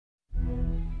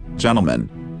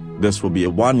Gentlemen, this will be a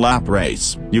one-lap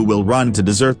race. You will run to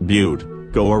Desert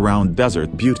Butte, go around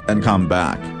Desert Butte and come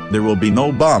back. There will be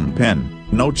no bumping,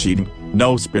 no cheating,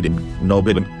 no spitting, no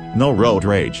bidding, no road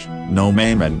rage, no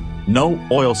maiming, no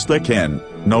oil slicking,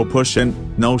 no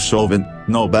pushing, no shoving,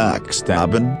 no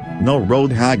backstabbing, no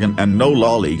road hagging and no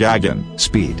lollygagging.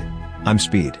 Speed. I'm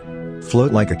Speed.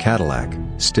 Float like a Cadillac,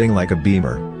 sting like a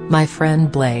Beamer. My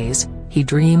friend Blaze, he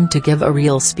dreamed to give a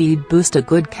real speed boost a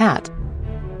good cat.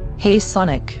 Hey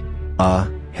Sonic.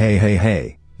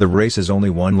 Hey, the race is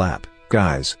only one lap,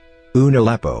 guys. Una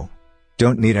lapo.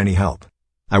 Don't need any help.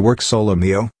 I work solo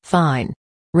mio. Fine.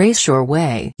 Race your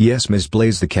way. Yes, Miss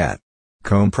Blaze the cat.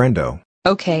 Comprendo.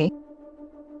 Okay.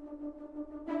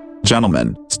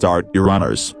 Gentlemen, start your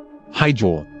runners. Hi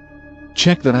Joel.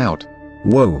 Check that out.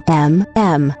 Whoa.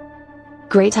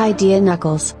 Great idea,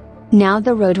 Knuckles. Now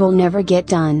the road will never get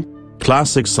done.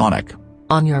 Classic Sonic.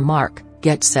 On your mark,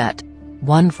 get set.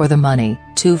 1 for the money,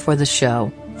 2 for the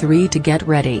show, 3 to get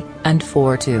ready, and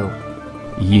 4 to...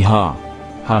 Yeehaw.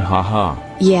 Ha ha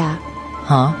ha. Yeah.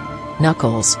 Huh?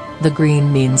 Knuckles, the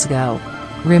green means go.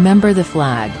 Remember the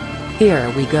flag.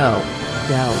 Here we go.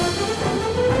 Go.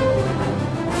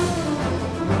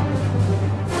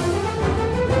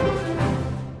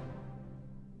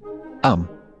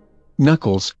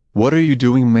 Knuckles, what are you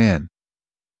doing, man?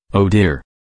 Oh dear.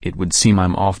 It would seem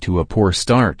I'm off to a poor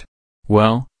start.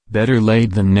 Well, better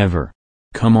late than never.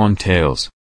 Come on Tails.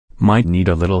 Might need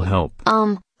a little help.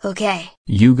 Okay.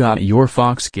 You got your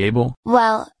Fox cable?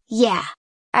 Well, yeah.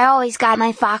 I always got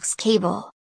my Fox cable.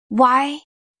 Why?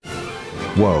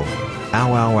 Whoa.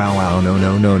 Ow,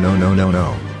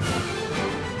 no.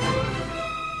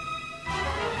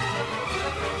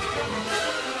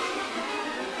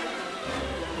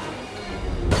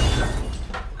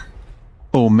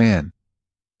 Oh man.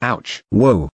 Ouch.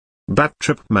 Whoa. Bad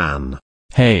trip, man.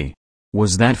 Hey.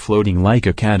 Was that floating like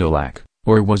a Cadillac,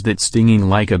 or was that stinging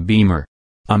like a Beamer?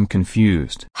 I'm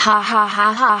confused. Ha ha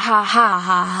ha ha ha ha ha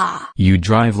ha. You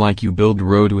drive like you build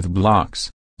road with blocks.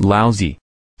 Lousy.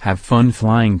 Have fun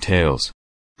flying Tails.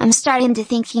 I'm starting to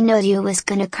think Enodio was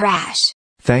gonna crash.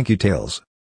 Thank you, Tails.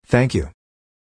 Thank you.